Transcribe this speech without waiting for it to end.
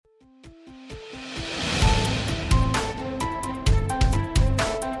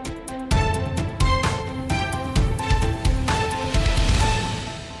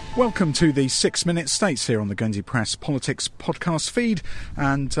Welcome to the 6 Minute States here on the Guernsey Press Politics podcast feed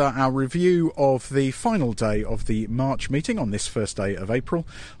and our review of the final day of the March meeting on this first day of April.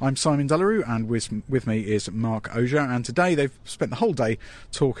 I'm Simon Delarue and with me is Mark Auger, and today they've spent the whole day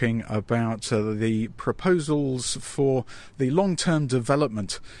talking about the proposals for the long-term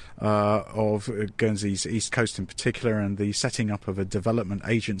development of Guernsey's East Coast in particular, and the setting up of a development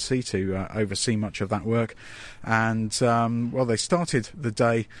agency to oversee much of that work. And they started the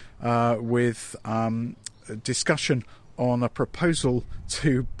day with a discussion on a proposal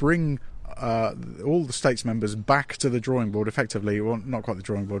to bring all the states members back to the drawing board, effectively, well, not quite the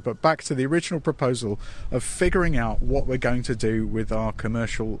drawing board, but back to the original proposal of figuring out what we're going to do with our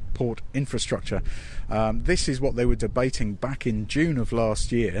commercial port infrastructure. This is what they were debating back in June of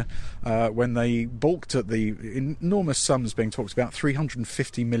last year, when they balked at the enormous sums being talked about,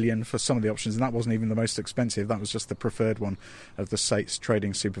 350 million for some of the options, and that wasn't even the most expensive. That was just the preferred one of the States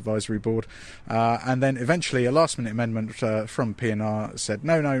Trading Supervisory Board. And then eventually a last-minute amendment from PNR said,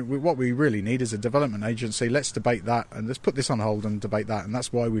 no, what we really need is a development agency. Let's debate that, and let's put this on hold and debate that, and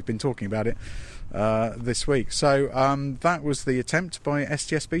that's why we've been talking about it this week. So that was the attempt by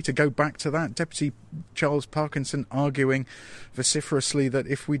STSB to go back to that. Deputy Charles Parkinson arguing vociferously that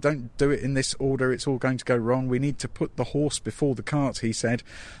if we don't do it in this order, it's all going to go wrong. We need to put the horse before the cart, he said.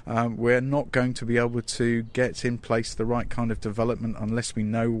 We're not going to be able to get in place the right kind of development unless we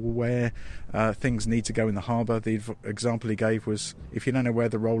know where things need to go in the harbour. The example he gave was, if you don't know where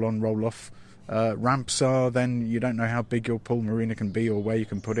the roll-on, roll-off ramps are, then you don't know how big your pool marina can be, or where you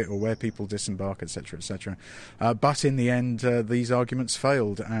can put it, or where people disembark, etc., etc. But in the end, these arguments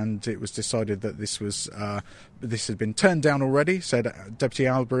failed, and it was decided that this had been turned down already, said Deputy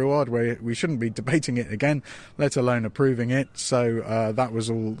Al Brouard, where we shouldn't be debating it again, let alone approving it. So that was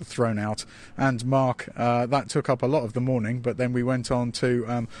all thrown out. And Mark, that took up a lot of the morning, but then we went on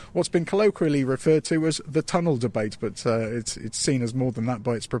to what's been colloquially referred to as the tunnel debate, but it's seen as more than that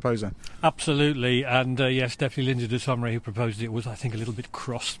by its proposer. Absolutely, and yes, Deputy Lindsay de Sommeray, who proposed it, was, I think, a little bit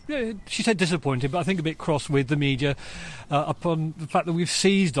cross. She said disappointed, but I think a bit cross with the media upon the fact that we've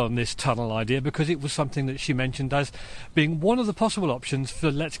seized on this tunnel idea, because it was something that she mentioned as being one of the possible options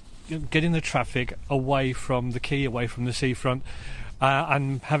for getting the traffic away from the quay, away from the seafront,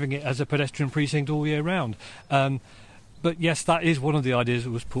 and having it as a pedestrian precinct all year round. But yes, that is one of the ideas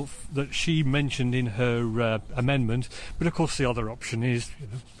that was that she mentioned in her amendment. But of course, the other option is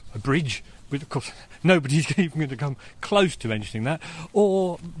a bridge. But of course, nobody's even going to come close to mentioning that,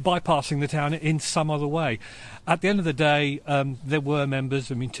 or bypassing the town in some other way. At the end of the day, there were members,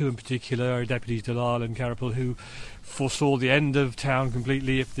 two in particular, Deputies Dalal and Carapel, who foresaw the end of town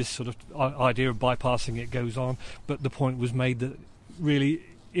completely if this sort of idea of bypassing it goes on. But the point was made that really,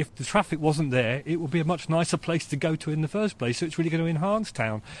 if the traffic wasn't there, it would be a much nicer place to go to in the first place, so it's really going to enhance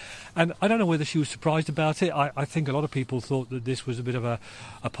town. And I don't know whether she was surprised about it. I think a lot of people thought that this was a bit of a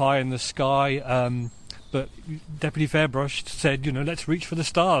pie in the sky, but Deputy Fairbrush said, let's reach for the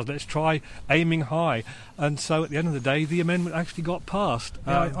stars, let's try aiming high. And so at the end of the day, the amendment actually got passed.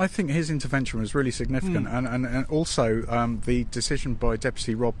 I think his intervention was really significant, and also the decision by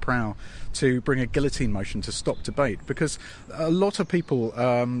Deputy Rob Prow to bring a guillotine motion to stop debate, because a lot of people,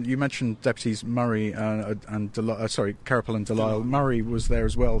 you mentioned Deputies Murray and Carapel and Delisle. Murray was there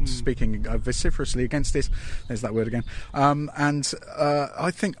as well, speaking vociferously against this. There's that word again. And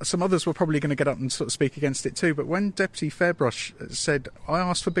I think some others were probably going to get up and sort of speak against it too. But when Deputy Fairbrush said, I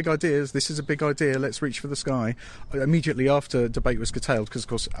asked for big ideas, this is a big idea, let's reach for the sky, immediately after debate was curtailed, because of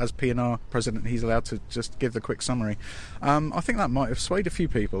course as PNR president he's allowed to just give the quick summary. I think that might have swayed a few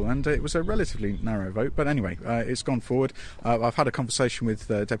people, and it was a relatively narrow vote, but anyway, it's gone forward. I've had a conversation with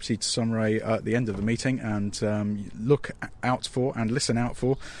Deputy de Sommeray at the end of the meeting, and look out for and listen out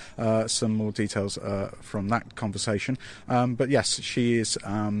for some more details from that conversation. But yes, she is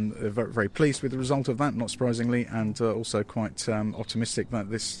very, very pleased with the result of that, not surprisingly, and also quite optimistic that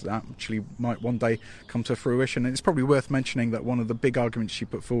this actually might one day come to fruition. And it's probably worth mentioning that one of the big arguments she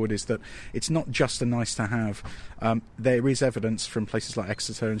put forward is that it's not just a nice to have. There is evidence from places like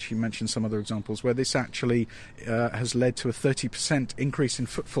Exeter, and she mentioned some other examples, where this actually has led to a 30% increase in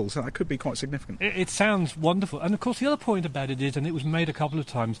footfall, so that could be quite significant. It sounds wonderful. And of course the other point about it is, and it was made a couple of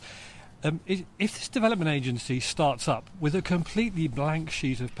times, if this development agency starts up with a completely blank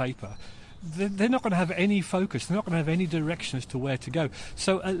sheet of paper, they're not going to have any focus, they're not going to have any direction as to where to go.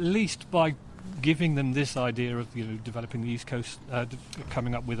 So at least by giving them this idea of developing the East Coast,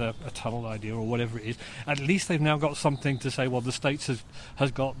 coming up with a tunnel idea or whatever it is, at least they've now got something to say, well, the States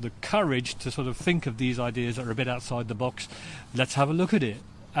has got the courage to sort of think of these ideas that are a bit outside the box, let's have a look at it.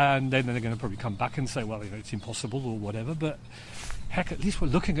 And then they're going to probably come back and say, well, it's impossible or whatever, but heck, at least we're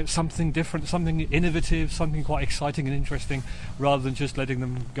looking at something different, something innovative, something quite exciting and interesting, rather than just letting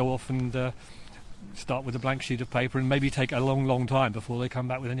them go off and start with a blank sheet of paper and maybe take a long, long time before they come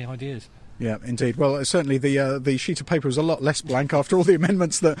back with any ideas. Yeah, indeed. Well, certainly the sheet of paper was a lot less blank after all the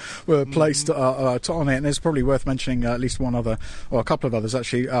amendments that were placed on it. And it's probably worth mentioning at least one other, or a couple of others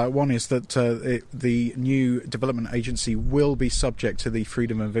actually. One is that the new development agency will be subject to the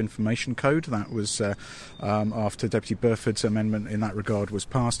Freedom of Information Code. That was after Deputy Burford's amendment in that regard was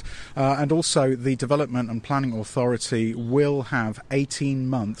passed. And also the Development and Planning Authority will have 18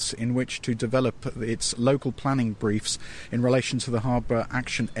 months in which to develop its local planning briefs in relation to the harbour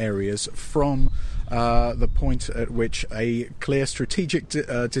action areas from the point at which a clear strategic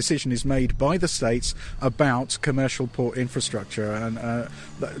decision is made by the states about commercial port infrastructure. And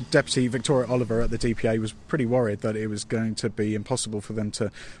Deputy Victoria Oliver at the DPA was pretty worried that it was going to be impossible for them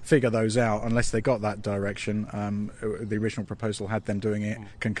to figure those out unless they got that direction. The original proposal had them doing it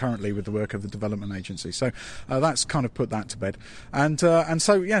concurrently with the work of the Development Agency. So that's kind of put that to bed. And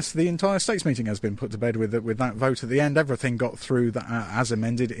so, yes, the entire States meeting has been put to bed with that vote at the end. Everything got through as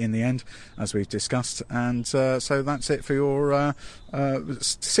amended in the end, as we've discussed. And so that's it for your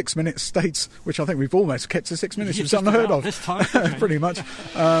 6 minute states, which I think we've almost kept to 6 minutes, which is unheard of this time, pretty much.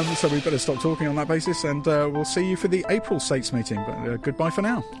 So we better stop talking on that basis, and we'll see you for the April states meeting. But goodbye for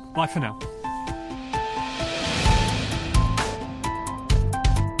now. Bye for now.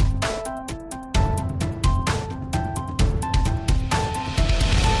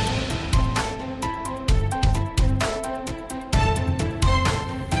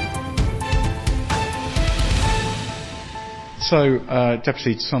 So,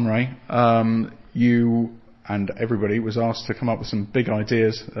 Deputy Sunray, you and everybody was asked to come up with some big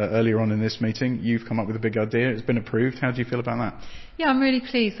ideas earlier on in this meeting. You've come up with a big idea. It's been approved. How do you feel about that? Yeah, I'm really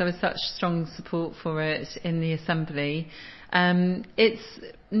pleased there was such strong support for it in the Assembly. It's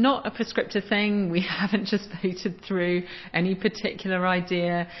not a prescriptive thing. We haven't just voted through any particular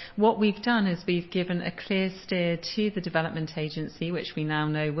idea. What we've done is we've given a clear steer to the Development Agency, which we now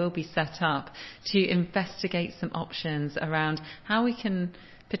know will be set up, to investigate some options around how we can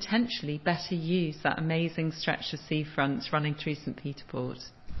potentially better use that amazing stretch of seafront running through St Peter Port.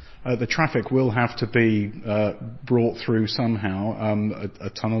 The traffic will have to be brought through somehow. A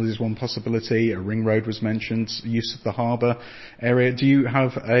tunnel is one possibility. A ring road was mentioned. Use of the harbour area. Do you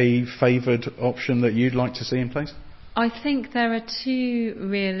have a favoured option that you'd like to see in place? I think there are two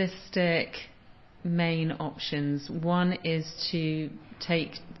realistic main options. One is to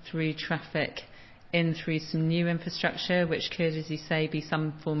take through traffic in through some new infrastructure, which could, as you say, be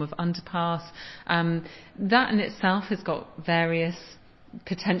some form of underpass. That in itself has got various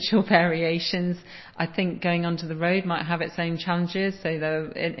potential variations. I think going onto the road might have its own challenges, so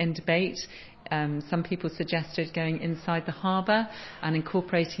they're in debate. Some people suggested going inside the harbour and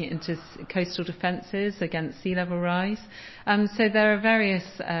incorporating it into coastal defences against sea level rise. So there are various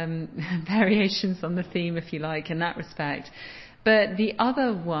variations on the theme, if you like, in that respect. But the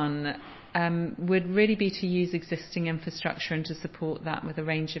other one would really be to use existing infrastructure and to support that with a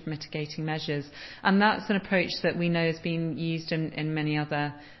range of mitigating measures. And that's an approach that we know has been used in many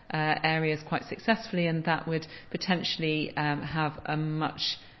other areas quite successfully, and that would potentially have a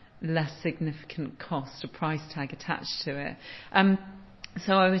much less significant cost or price tag attached to it.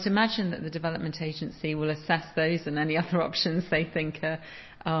 So I would imagine that the Development Agency will assess those and any other options they think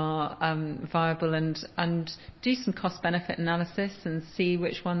are viable and do some cost-benefit analysis and see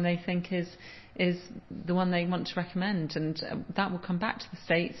which one they think is the one they want to recommend. And that will come back to the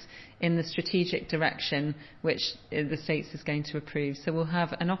States in the strategic direction which the States is going to approve. So we'll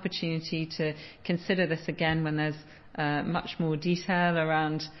have an opportunity to consider this again when there's much more detail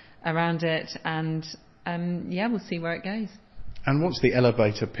around it, and we'll see where it goes. And what's the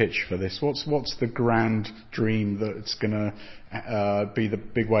elevator pitch for this? What's the grand dream that's going to be the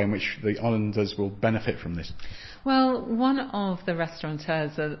big way in which the islanders will benefit from this? Well, one of the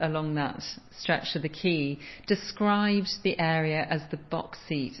restaurateurs along that stretch of the quay described the area as the box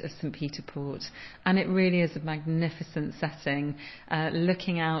seat of St Peter Port, and it really is a magnificent setting,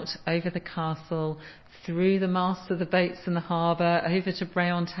 looking out over the castle, through the masts of the boats in the harbour, over to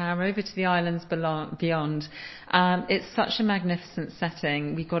Brayon Tower, over to the islands beyond. It's such a magnificent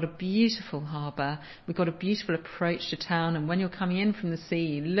setting. We've got a beautiful harbour. We've got a beautiful approach to town. And when you're coming in from the sea,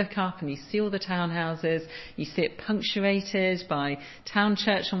 you look up and you see all the townhouses. You see it punctuated by Town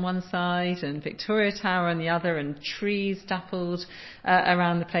Church on one side and Victoria Tower on the other, and trees dappled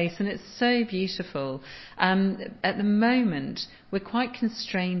around the place. And it's so beautiful. At the moment, we're quite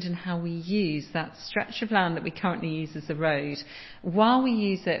constrained in how we use that stretch of land that we currently use as a road. While we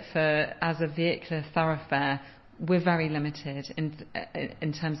use it as a vehicular thoroughfare, we're very limited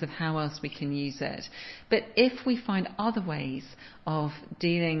in terms of how else we can use it. But if we find other ways of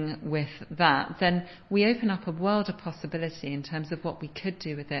dealing with that, then we open up a world of possibility in terms of what we could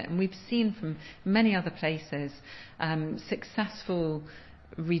do with it. And we've seen from many other places successful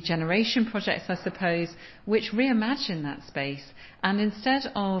regeneration projects, I suppose, which reimagine that space. And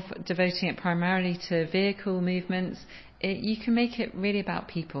instead of devoting it primarily to vehicle movements, you can make it really about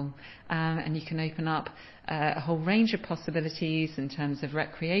people, and you can open up a whole range of possibilities in terms of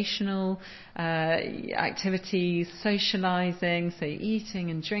recreational activities, socialising, so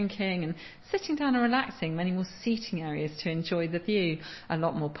eating and drinking and sitting down and relaxing, many more seating areas to enjoy the view, a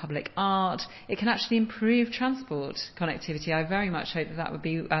lot more public art. It can actually improve transport connectivity. I very much hope that would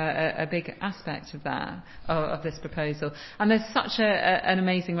be a big aspect of that, of this proposal. And there's such an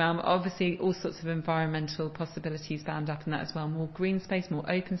amazing realm. Obviously, all sorts of environmental possibilities bound up in that as well. More green space, more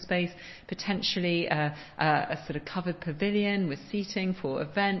open space, potentially a sort of covered pavilion with seating for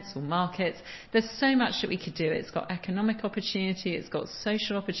events or markets. There's so much that we could do. It's got economic opportunity, it's got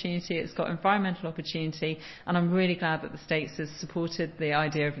social opportunity, it's got environmental opportunity, and I'm really glad that the States has supported the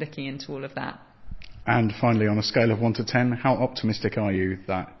idea of looking into all of that. And finally, on a scale of 1 to 10, how optimistic are you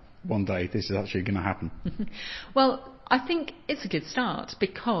that one day this is actually going to happen? Well, I think it's a good start,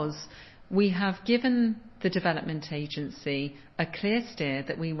 because we have given the Development Agency a clear steer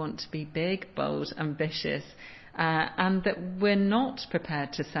that we want to be big, bold, ambitious, and that we're not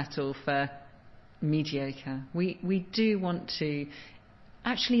prepared to settle for mediocre. We do want to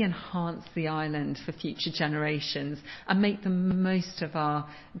actually enhance the island for future generations and make the most of our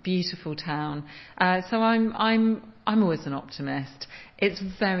beautiful town. So I'm always an optimist. It's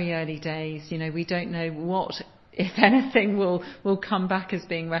very early days. You know, we don't know what, if anything, will come back as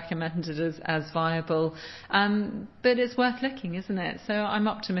being recommended as viable. But it's worth looking, isn't it? So I'm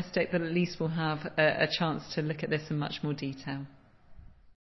optimistic that at least we'll have a chance to look at this in much more detail.